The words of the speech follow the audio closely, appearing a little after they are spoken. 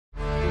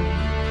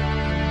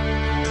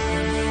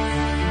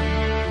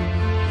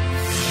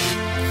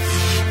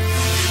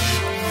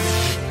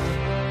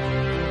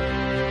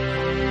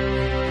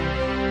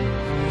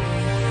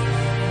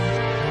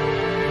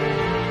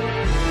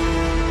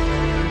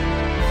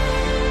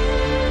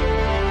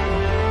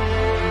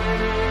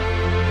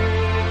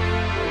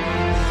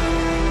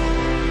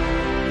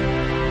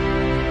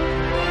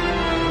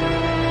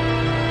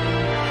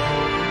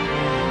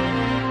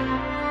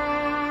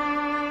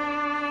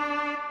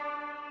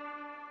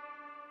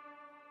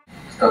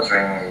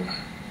Stuttering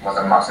was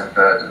a massive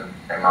burden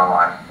in my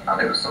life,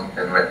 and it was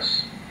something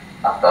which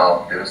I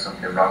thought there was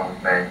something wrong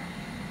with me,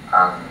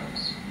 and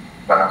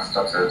when I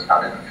stuttered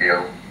I didn't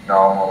feel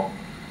normal,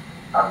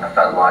 and I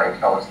felt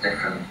like I was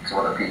different to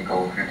other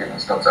people who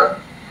didn't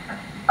stutter,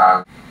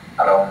 and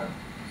I don't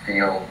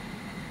feel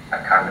a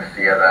kind of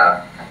fear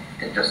there.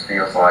 It just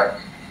feels like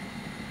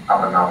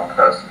I'm a normal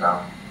person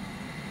now.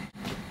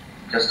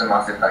 Just a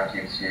massive thank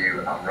you to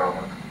you and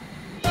Roman.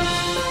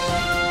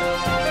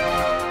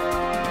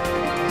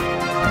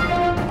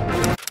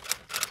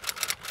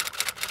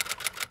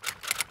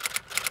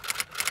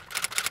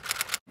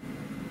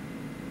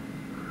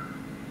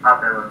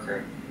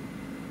 Ability,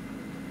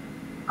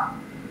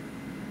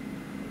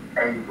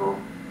 able,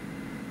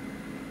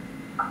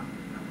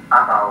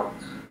 about,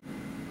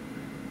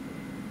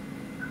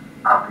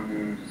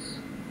 abuse,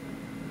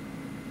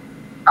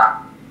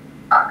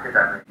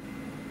 academic,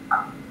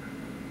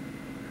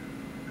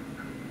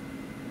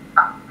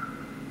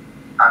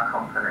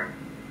 accompany,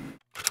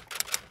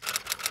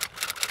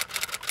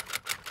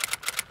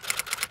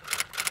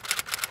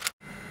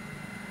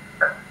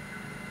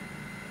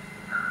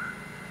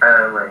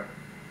 early,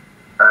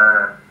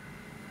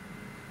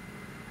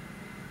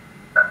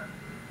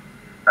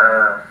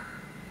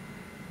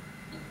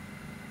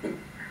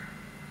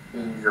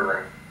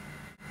 easily,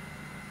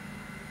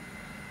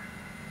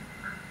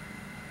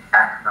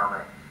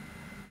 economic,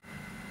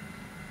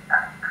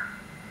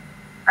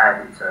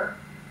 editor,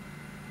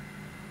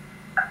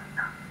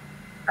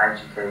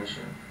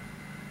 education,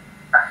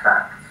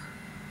 effect,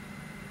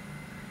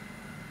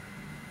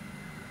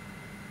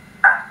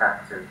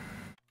 effective,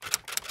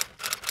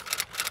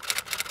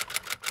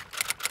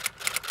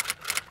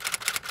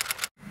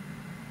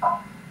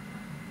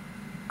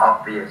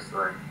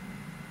 obviously,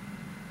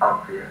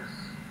 obvious,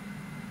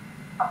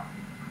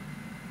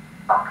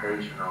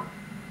 occasional,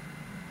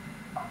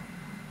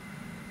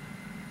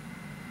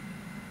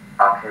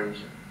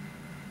 occasion,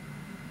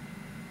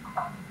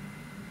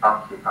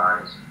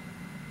 occupies,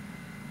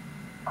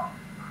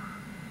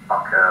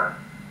 occur,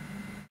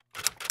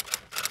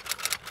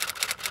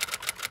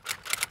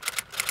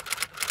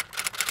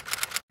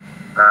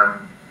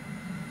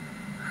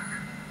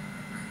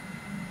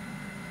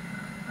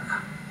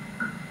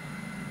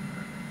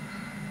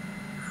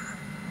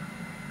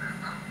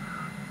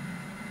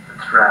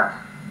 threat,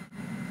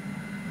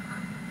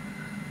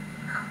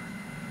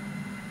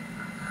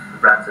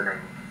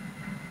 threatening,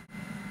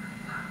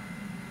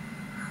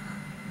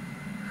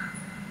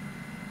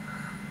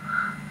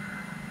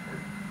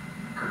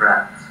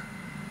 threat,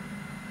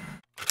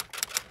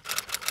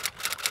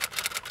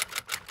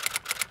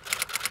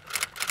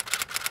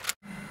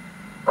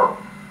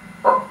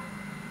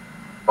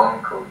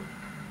 uncle,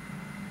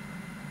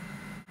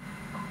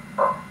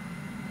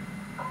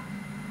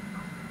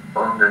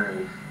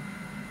 underneath,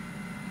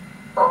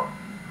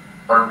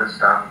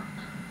 understand,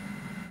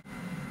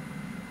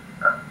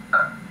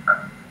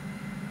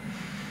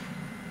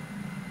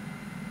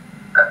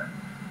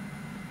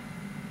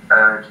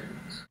 urgent,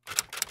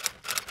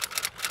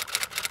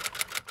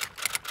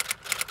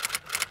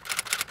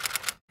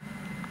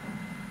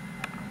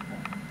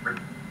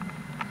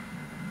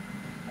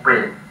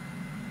 with,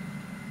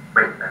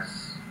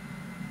 witness,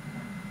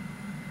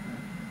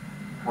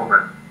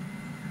 woman,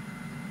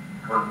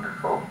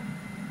 wonderful,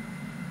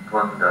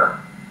 wonder,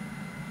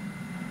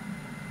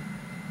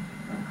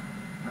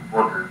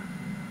 wooden,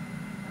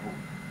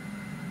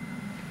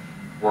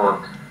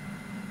 wood,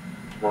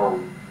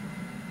 wool,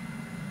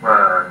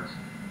 word,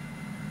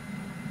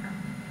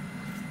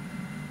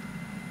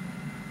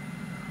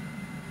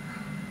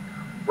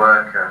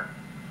 worker,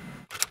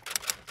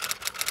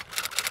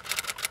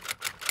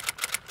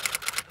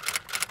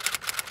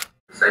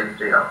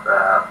 safety of the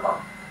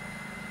lab,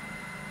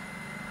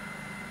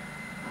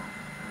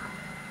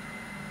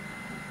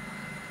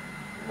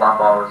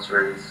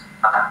 laboratories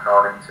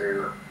according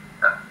to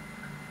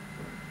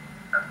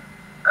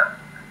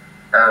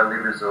early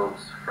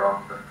results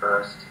from the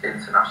first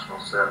international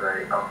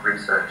survey of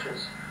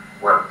researchers,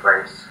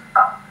 workplace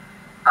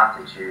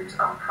attitudes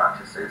and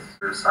practices.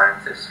 The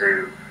scientists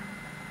who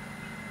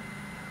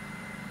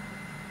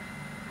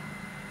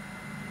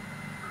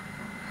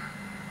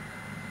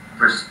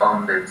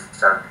responded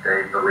said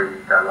they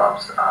believe their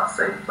labs are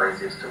safe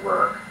places to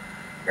work,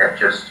 yet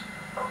just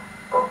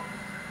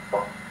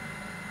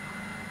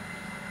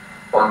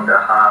under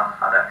half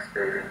had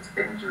experienced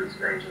injuries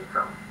ranging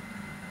from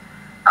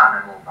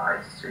animal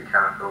bites to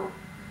chemical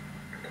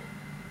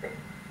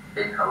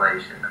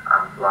inhalation,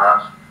 and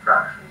large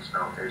fractions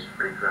noticed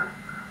frequent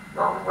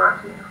lone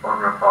working,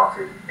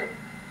 unreported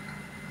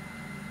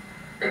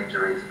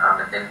injuries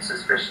and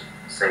insufficient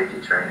safety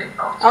training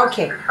on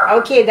Okay,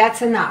 okay,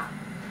 that's enough.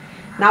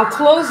 Now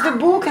close the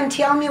book and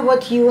tell me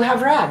what you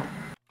have read.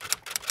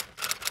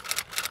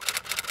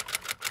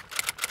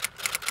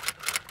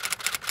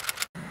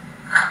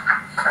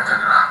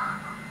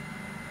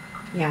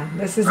 Yeah,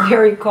 this is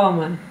very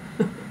common.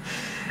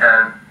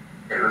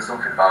 It was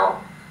something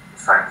about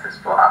scientists,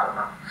 but I don't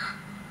know.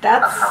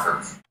 That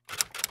happens.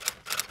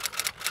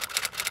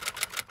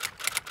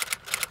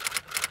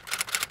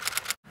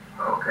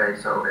 Okay,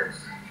 so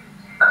it's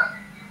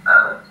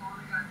a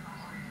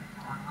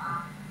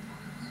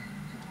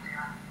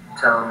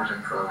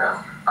television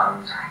program,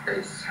 and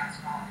it's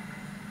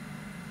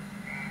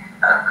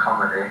a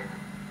comedy.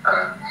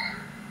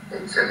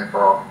 It's in the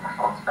form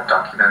of a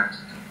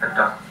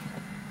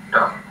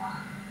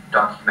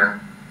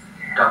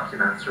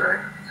documentary.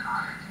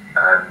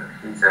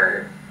 He's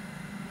a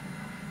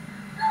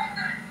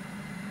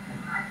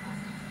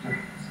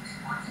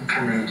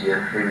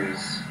comedian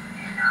who's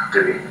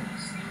doing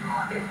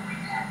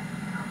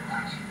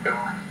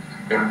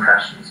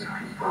impressions of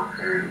people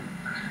who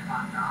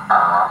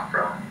are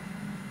from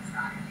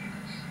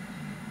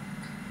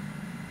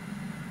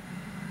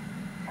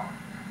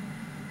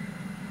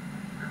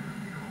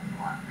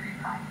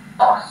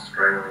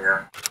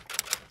Australia.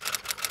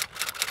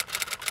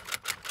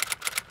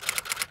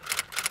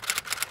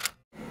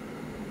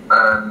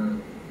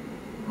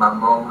 My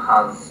mum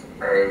has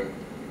a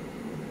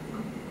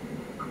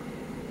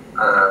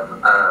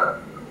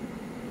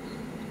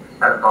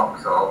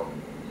Vauxhall.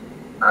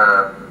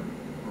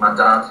 My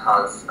dad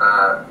has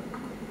a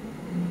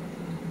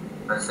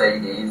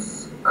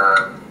Mercedes.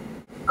 I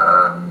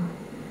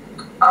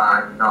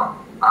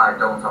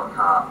don't have a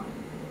car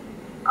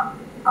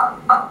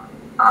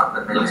at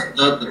the minute.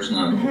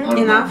 Достаточно.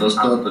 Enough.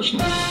 Достаточно.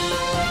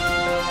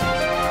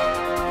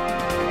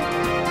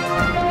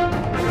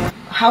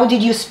 How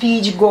did your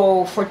speech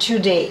go for 2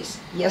 days,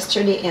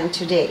 yesterday and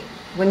today,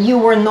 when you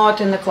were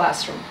not in the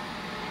classroom?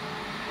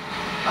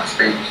 My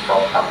speech for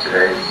the past 2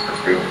 days has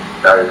been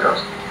very good.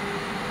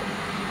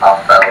 I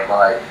felt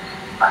like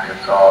I can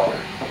talk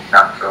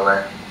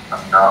naturally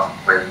and not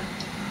with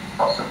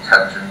lots of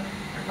tension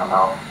in my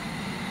mouth.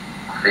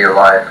 I feel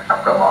like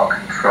I've got more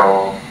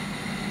control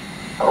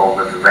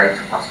over the rate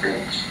of my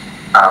speech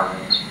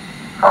and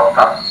how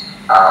fast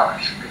I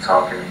should be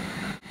talking.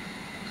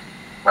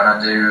 When I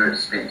do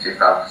speak too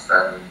fast,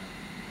 then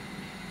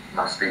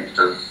my speech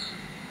does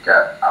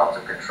get out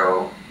of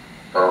control,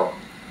 but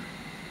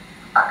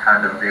I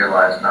kind of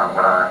realise now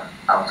when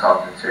I'm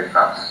talking too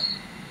fast,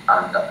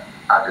 and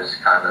I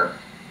just kind of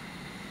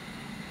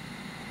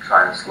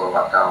try and slow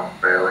that down,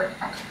 really.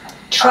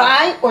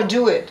 Try or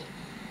do it?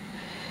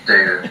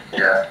 Do,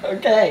 yeah.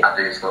 Okay. I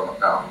do slow that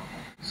down.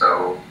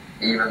 So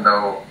even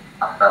though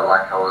I felt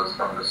like I was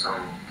under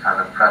some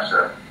kind of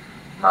pressure,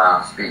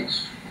 my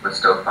speech was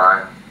still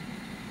fine.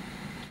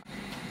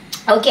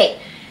 Okay,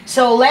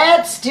 so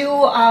let's do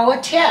our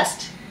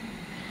test.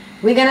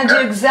 We're gonna do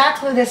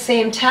exactly the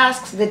same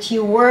tasks that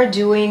you were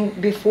doing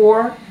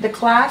before the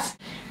class.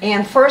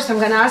 And first I'm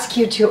gonna ask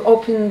you to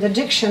open the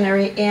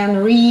dictionary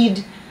and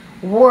read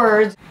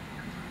words.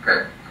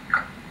 Okay.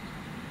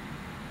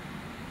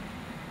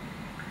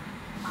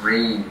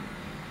 Green,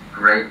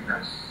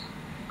 greatness,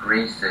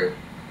 greasy,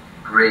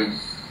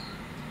 grease,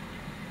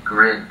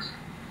 grid,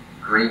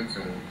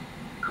 greeting,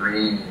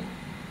 green,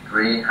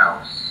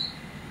 greenhouse,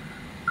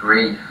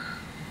 grief,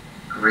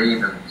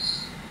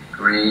 grievance,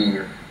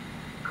 grieve,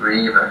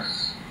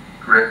 grievous,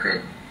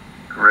 griffin,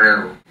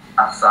 grill,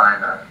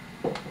 assigner,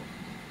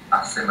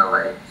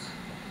 assimilate,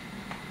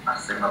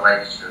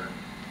 assimilation,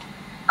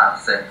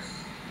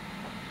 assist,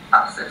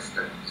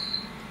 assistant,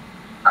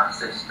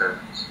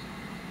 assistant,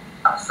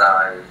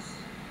 assize,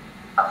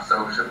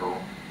 associable,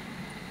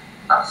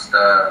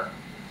 astir,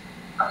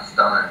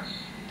 astonish,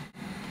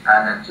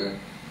 energy,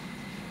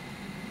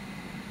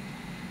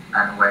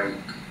 and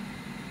wake,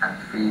 and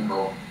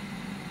feeble,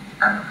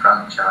 and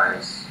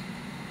franchise,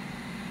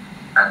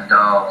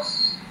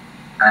 endorse,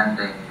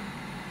 ending,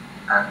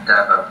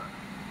 endeavour,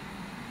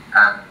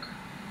 and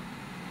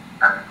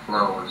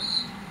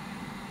close,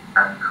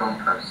 and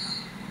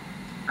compass,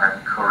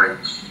 and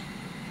courage,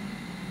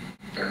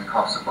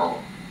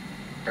 impossible,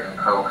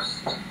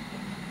 impost,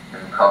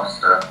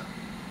 imposter,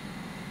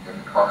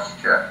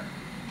 imposture,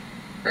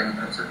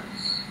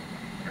 impotence,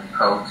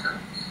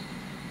 impotent,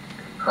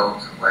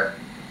 impotently,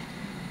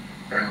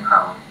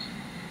 impound,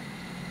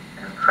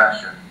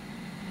 impression,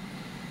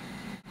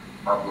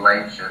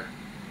 oblation,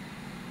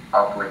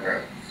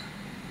 obligate,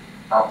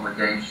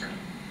 obligation,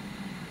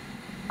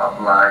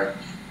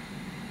 oblige,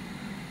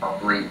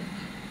 oblique,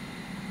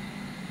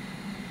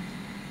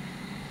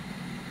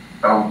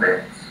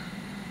 obit,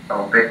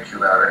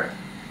 obituary,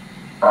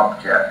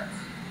 object,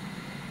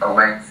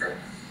 oasis,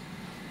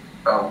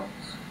 oat,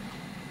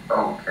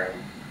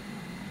 oak-cake,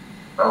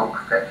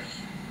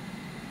 oakfish,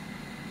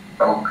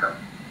 oakum,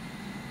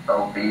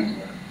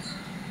 obedient,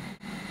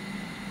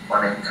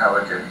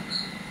 unintelligent,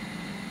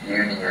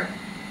 union,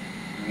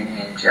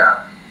 union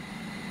jack,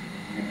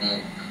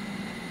 unique,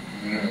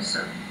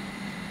 unison,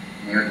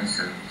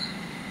 unisont,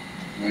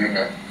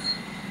 unit,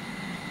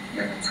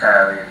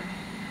 unitarian,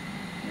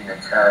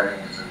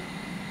 unitarianism,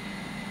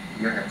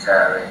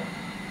 unitary,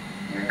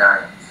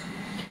 unite,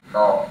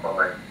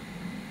 thoughtfully,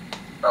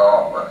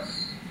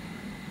 thoughtless,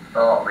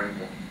 thought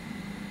reading,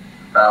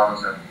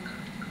 thousand,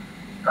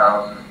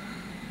 thousandth,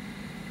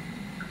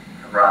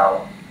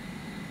 thrall,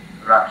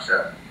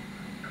 thrasher,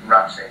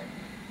 thrashing,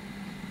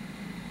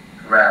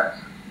 thread,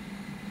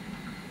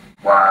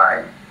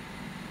 wide,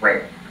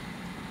 wick,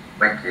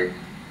 wicked,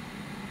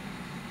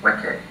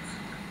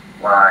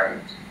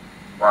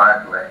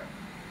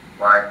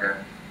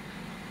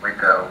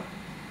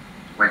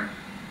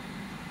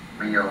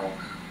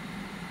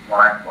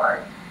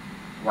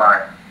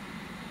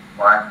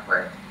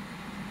 lively,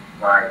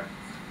 light,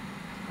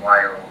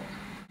 wild.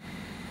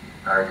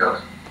 Very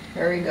good.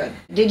 Very good.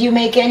 Did you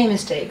make any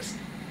mistakes?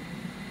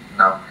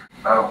 No.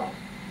 Oh,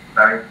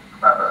 very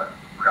clever,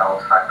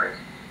 proud hybrid.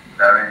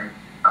 Very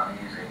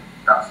amusing.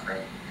 That's me.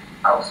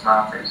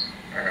 Outsmarted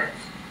in it.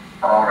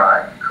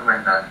 Alright, come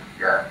in then.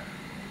 Yeah.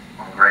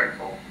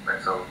 Ungrateful,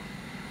 little.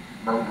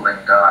 Mumbling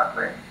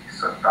darkly, he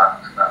stood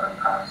back to let them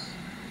pass.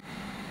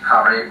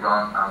 Harry,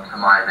 Ron and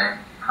Hermione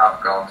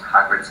have gone to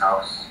Hagrid's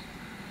house,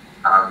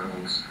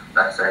 and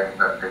they're saying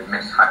that they've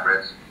missed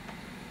Hagrid,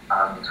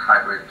 and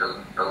Hagrid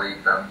doesn't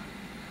believe them,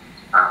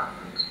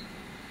 and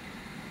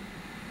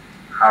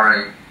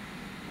Harry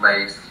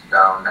lays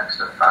down next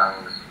to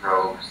Fang's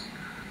robes,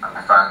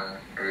 and Fang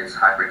is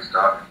Hagrid's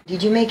dog.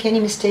 Did you make any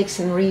mistakes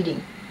in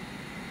reading?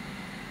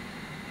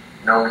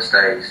 No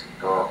mistakes,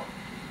 but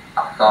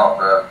I thought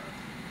that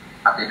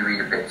I did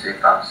read a bit too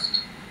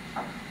fast,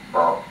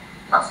 but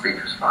my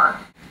speech was fine.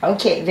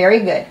 Okay, very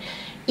good.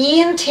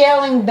 In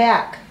telling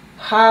back,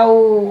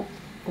 how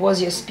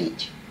was your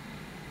speech?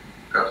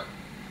 Good.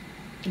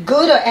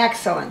 Good or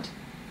excellent?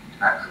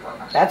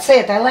 Excellent. That's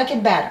it, I like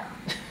it better.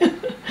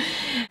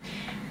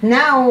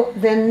 Now,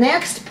 the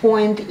next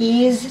point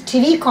is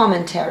TV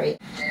commentary.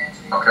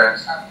 Okay,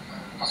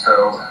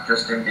 so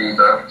Justin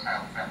Bieber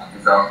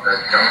is on the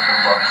Jonathan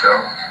Ross show,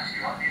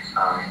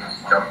 and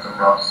Jonathan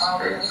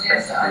Ross is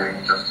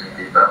interviewing Justin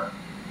Bieber.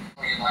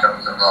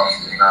 Jonathan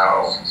Ross is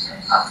now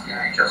asking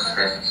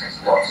Justin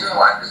what his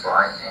life is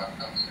like,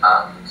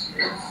 and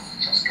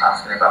is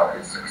asking about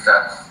his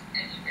success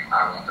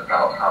and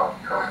about how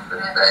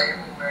confident they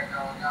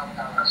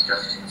are. As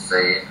Justin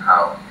saying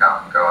how he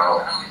can't go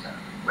out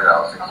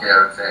without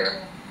security,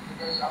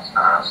 and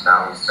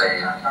now he's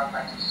saying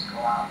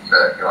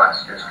that he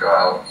likes to just go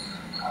out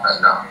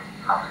and not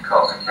have to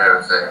call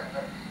security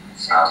and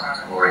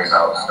to worry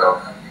about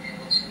stuff.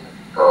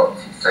 But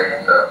he's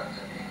saying that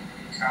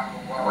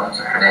he wouldn't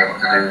have been able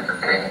to do the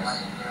things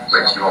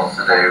which he wants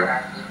to do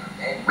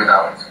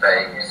without his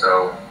fame.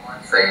 So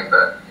he's saying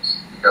that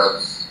he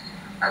does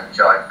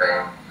enjoy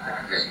fame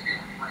because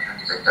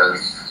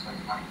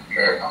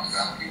it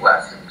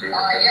lets him do the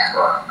things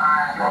what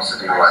he wants to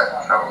do,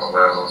 like travel the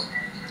world.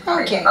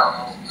 Okay.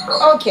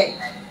 Okay.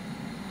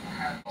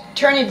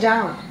 Turn it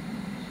down.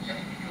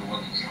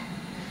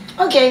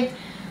 Okay.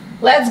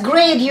 Let's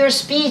grade your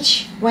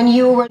speech when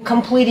you were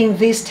completing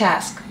this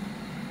task.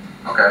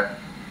 Okay.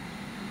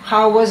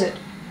 How was it?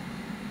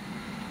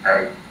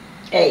 A.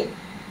 A.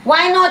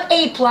 Why not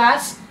A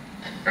plus?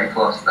 A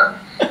plus then.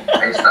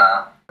 A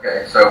star.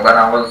 Okay, so when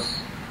I was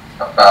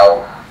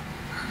about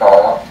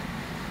 4,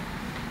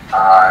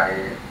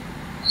 I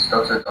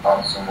stuttered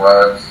on some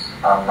words,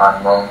 and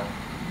my mum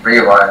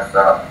realised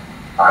that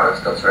I was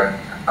stuttering,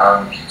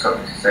 and she took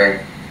me to see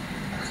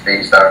a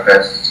speech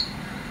therapist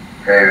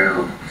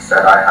who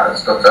said I had a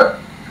stutter,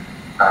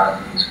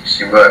 and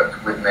she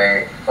worked with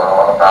me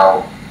for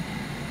about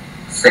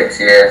 6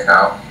 years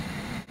now.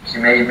 She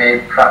made me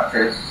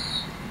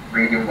practice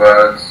reading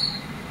words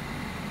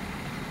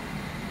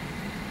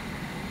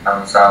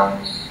and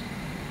sounds,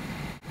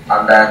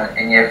 and then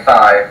in year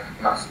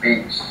 5 my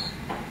speech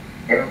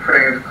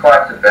improved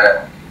quite a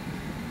bit,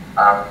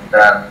 and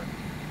then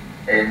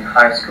in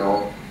high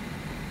school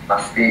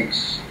my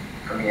speech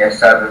from year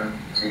 7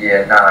 to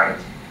year 9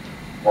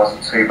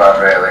 wasn't too bad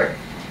really,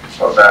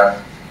 but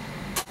then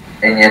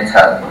in year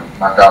 10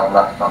 my dad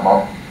left my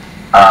mum,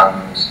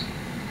 and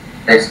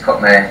this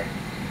put me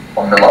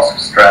under lots of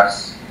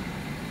stress,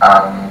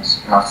 and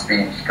my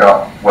speech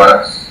got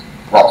worse,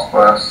 lots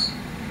worse,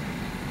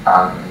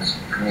 and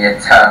from year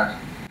 10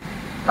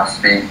 my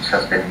speech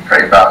has been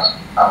pretty bad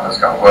and has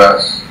got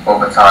worse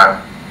over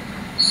time.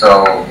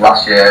 So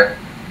last year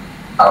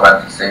I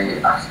went to see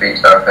a speech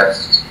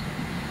therapist,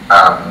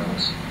 and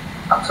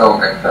I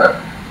told him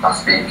that my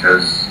speech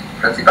was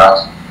pretty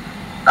bad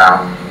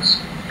and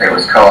it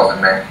was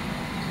causing me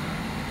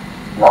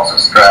lots of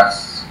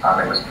stress,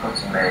 and it was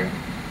putting me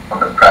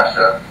under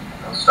pressure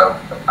and stuff,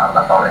 and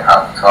I found it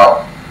hard to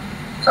talk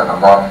to my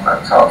mum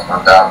and talk to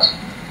my dad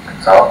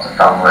and talk to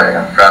family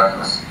and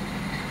friends.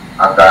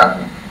 And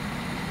then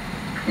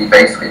he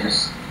basically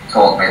just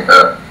told me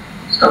that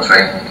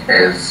stuttering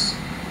is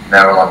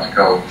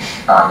neurological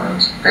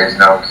and there's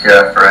no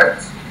cure for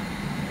it,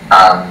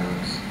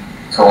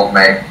 and told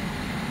me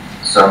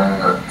some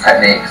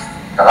techniques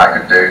that I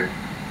could do.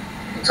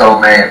 He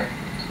told me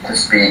to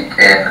speak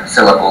in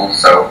syllables,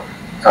 so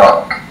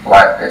talk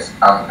like this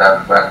and then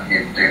when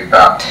you do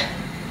that.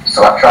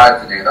 So I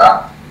tried to do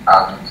that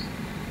and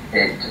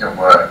it didn't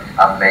work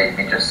and made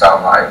me just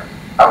sound like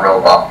a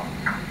robot,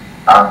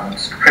 and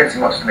pretty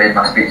much made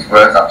my speech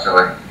worse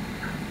actually.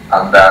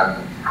 And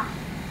then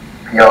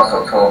he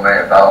also told me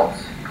about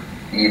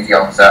easy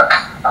onset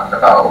and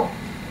about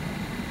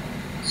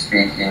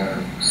speaking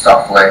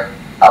softly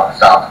at the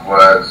start of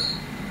words,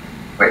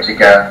 which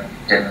again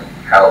didn't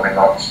help me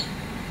much.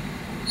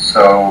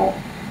 So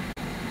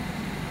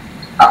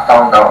I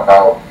found out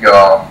about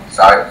your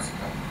site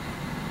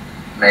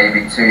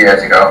maybe 2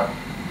 years ago,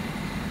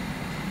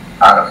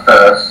 and at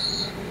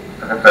first,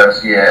 for the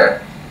first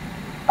year,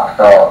 I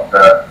thought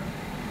that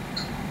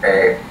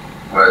it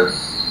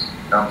was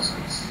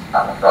nonsense, and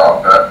I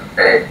thought that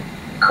it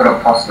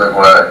couldn't possibly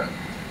work,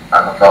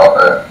 and I thought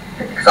that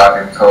because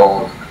I've been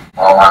told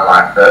all my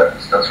life that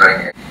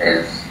stuttering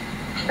is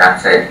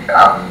genetic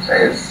and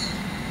is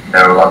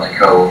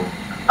neurological,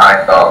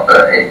 I thought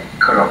that it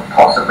couldn't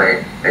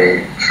possibly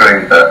be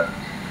true that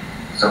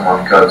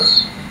someone could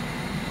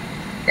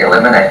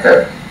eliminate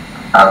it.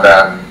 And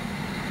then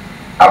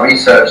I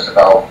researched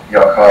about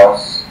your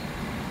course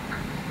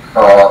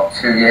for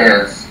 2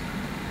 years,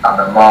 and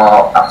the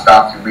more I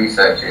started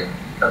researching,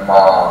 the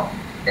more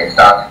it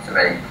started to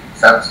make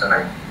sense to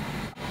me.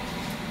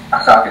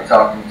 I started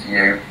talking to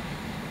you,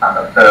 and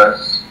at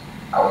first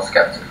I was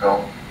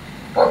sceptical,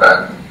 but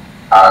then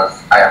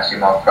as I asked you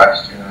more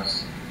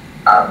questions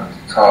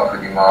and talked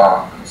with you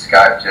more and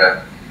Skyped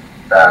you,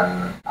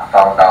 then I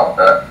found out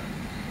that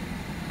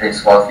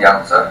this was the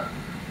answer,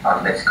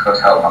 and this could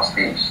help my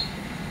speech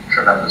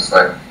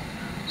tremendously.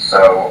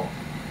 So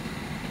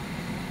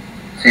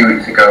 2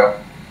 weeks ago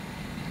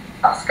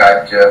I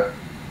Skyped you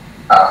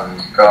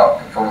and got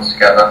the funds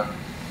together,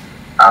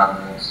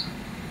 and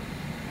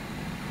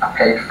I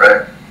paid for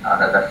it,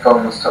 and then the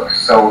funds took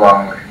so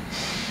long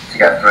to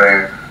get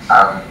through,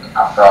 and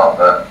I thought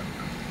that,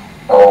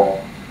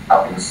 oh,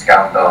 I've been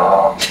scammed,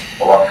 or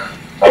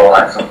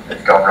like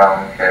something's gone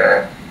wrong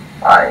here,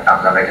 like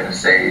I'm never going to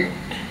see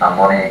my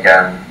money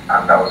again,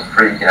 and I was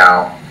freaking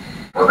out.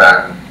 But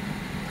then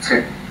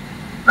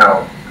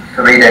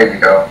 3 days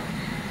ago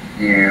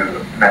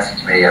you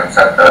messaged me and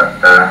said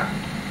that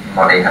the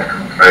money had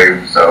come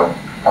through, so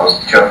I was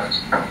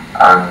chuffed,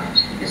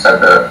 and you said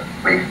that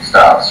we could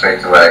start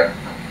straight away,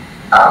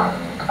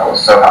 and I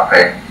was so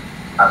happy,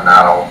 and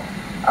now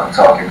I'm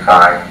talking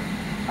fine,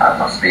 and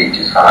my speech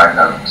is fine,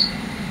 and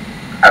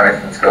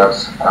everything's good,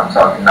 and I'm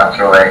talking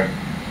naturally,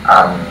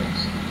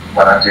 and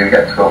when I do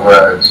get to a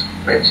word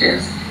which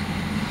is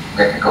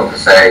difficult to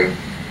say,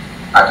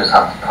 I just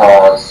have to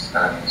pause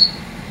and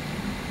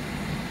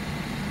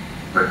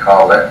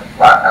recall it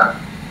like that,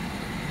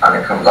 and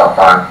it comes out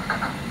fine.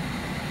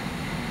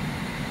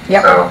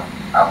 Yep. So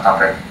I'm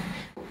happy.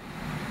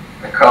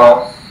 The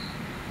course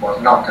was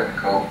not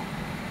difficult.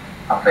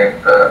 I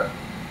think that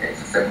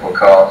it's a simple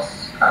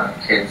course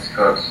and kids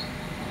could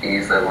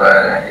easily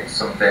learn it. It's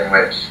something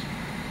which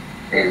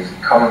is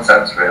common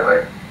sense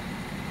really,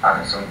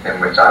 and it's something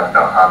which I've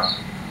not had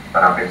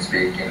when I've been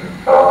speaking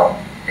for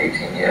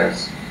 18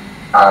 years,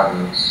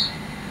 and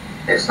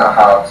it's not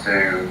hard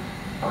to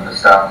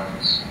understand,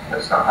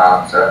 it's not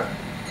hard to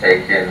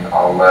take in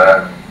or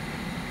learn,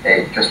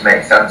 it just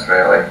makes sense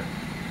really,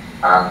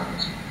 and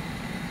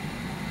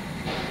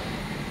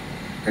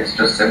it's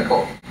just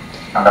simple.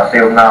 And I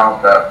feel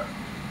now that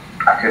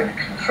I can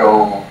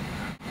control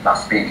my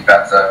speech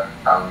better,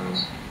 and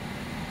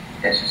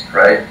it's just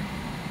great.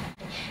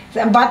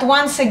 But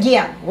once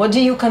again, what do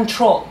you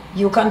control?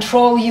 You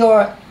control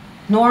your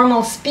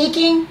normal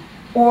speaking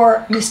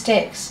or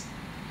mistakes?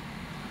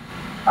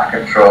 I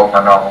control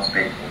my normal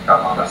speaking,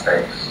 not my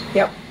mistakes.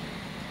 Yep.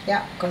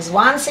 Yeah, because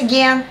once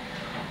again,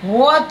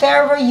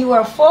 whatever you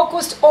are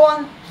focused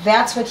on,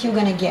 that's what you're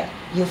gonna get.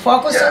 You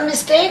focus on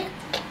mistake,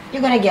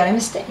 you're gonna get a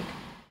mistake.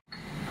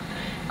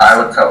 I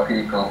would tell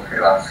people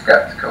who are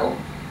skeptical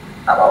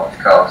about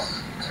the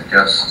course to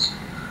just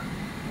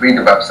read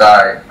the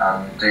website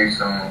and do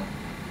some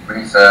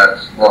research,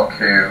 look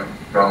who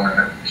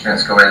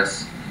Snezhko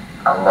is,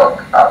 and look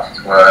at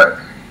his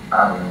work.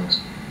 And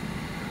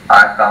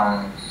I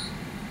found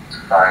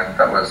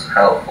that was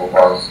helpful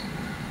was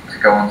to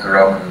go onto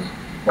Roman's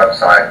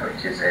website,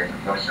 which is in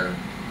Russian,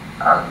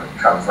 and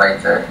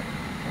translate it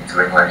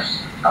into English,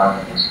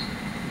 and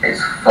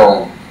it's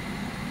full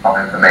of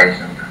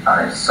information,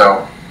 and it's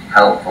so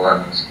helpful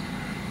and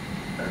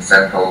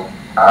simple,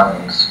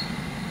 and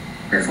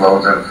there's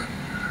loads of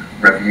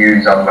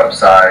reviews on the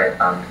website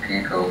and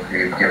people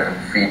who've given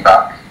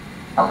feedback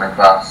on the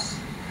class,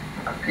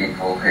 and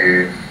people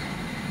who've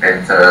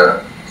been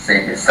to see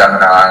his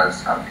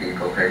seminars, and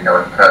people who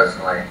know him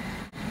personally,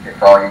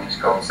 before you just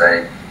go and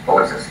say, oh,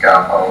 it's a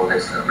scam, oh,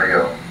 this isn't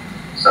real.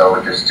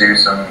 So just do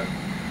some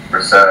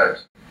research.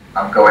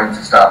 I'm going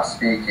to start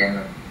speaking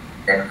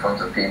in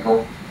front of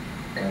people,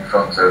 in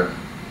front of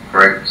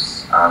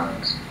groups,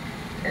 and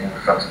in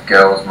front of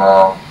girls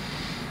more.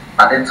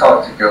 I did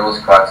talk to girls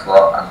quite a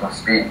lot, and my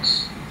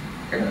speech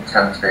didn't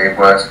tend to be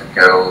worse with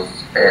girls.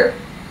 It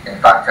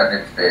in fact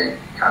tended to be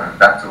kind of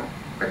better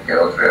with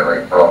girls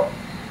really, but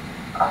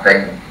I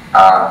think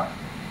I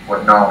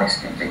would normally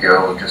speak to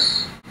girls,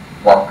 just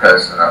one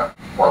person at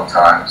one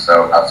time,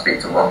 so I'd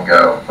speak to one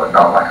girl, but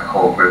not like a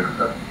whole group of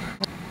them.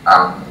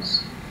 And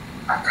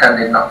I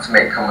tended not to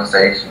make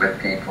conversation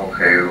with people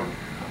who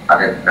I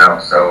didn't know,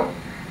 so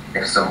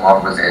if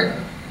someone was in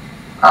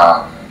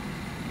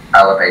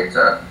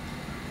elevator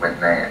with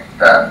me,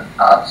 then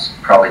I'd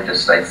probably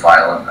just stay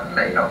silent and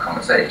make no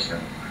conversation,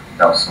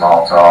 no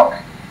small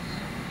talk,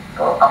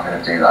 but I'm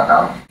going to do that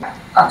now.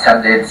 I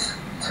tended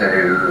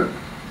to,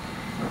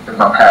 with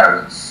my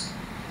parents,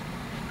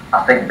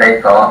 I think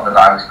they thought that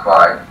I was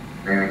quite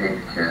moody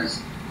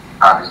because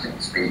I just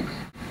didn't speak.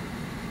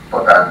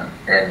 but then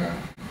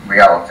in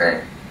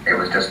reality it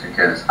was just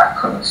because I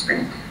couldn't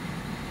speak.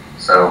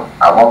 So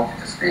I wanted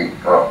to speak,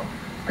 but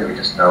there were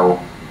just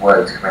no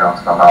words coming out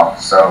of my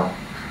mouth. So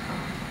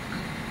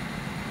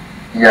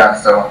yeah,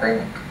 so I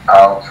think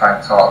I'll try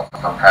and talk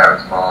to my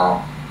parents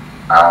more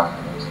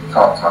and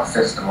talk to my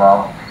sister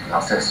more. My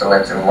sister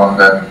lives in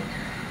London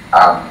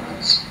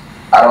and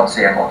I don't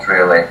see her much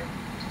really,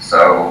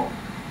 so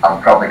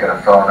I'm probably going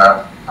to phone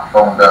her. I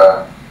phoned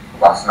her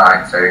last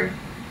night too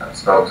and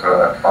spoke to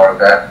her for a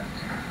bit.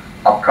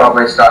 I'll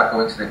probably start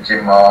going to the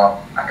gym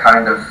more. I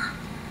kind of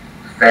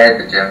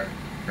feared the gym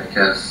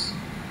because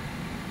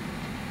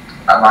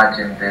at my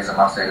gym there's a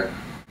massive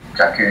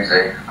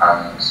jacuzzi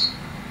and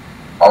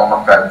all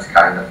my friends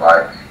kind of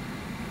like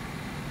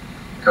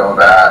go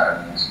there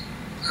and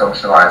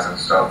socialise and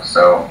stuff,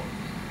 so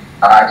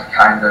I'd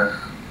kind of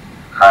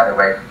hide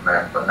away from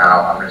it, but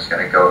now I'm just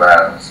going to go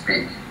there and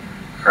speak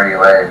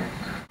freely.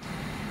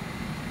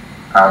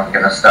 I'm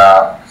going to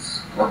start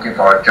looking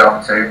for a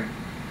job too,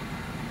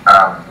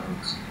 and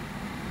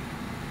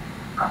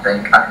I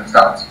think I can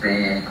start to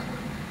be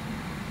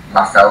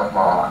myself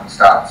more and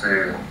start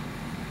to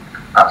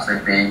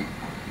actually be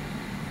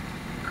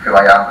who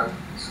I am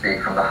and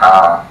speak from the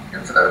heart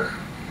instead of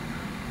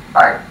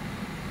like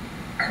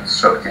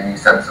constructing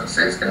these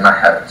sentences in my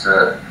head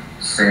to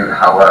suit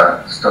how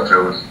a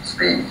stutterer would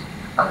speak.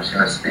 I'm just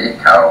going to speak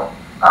how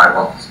I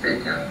want to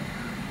speak and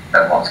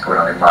what's going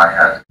on in my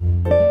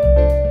head.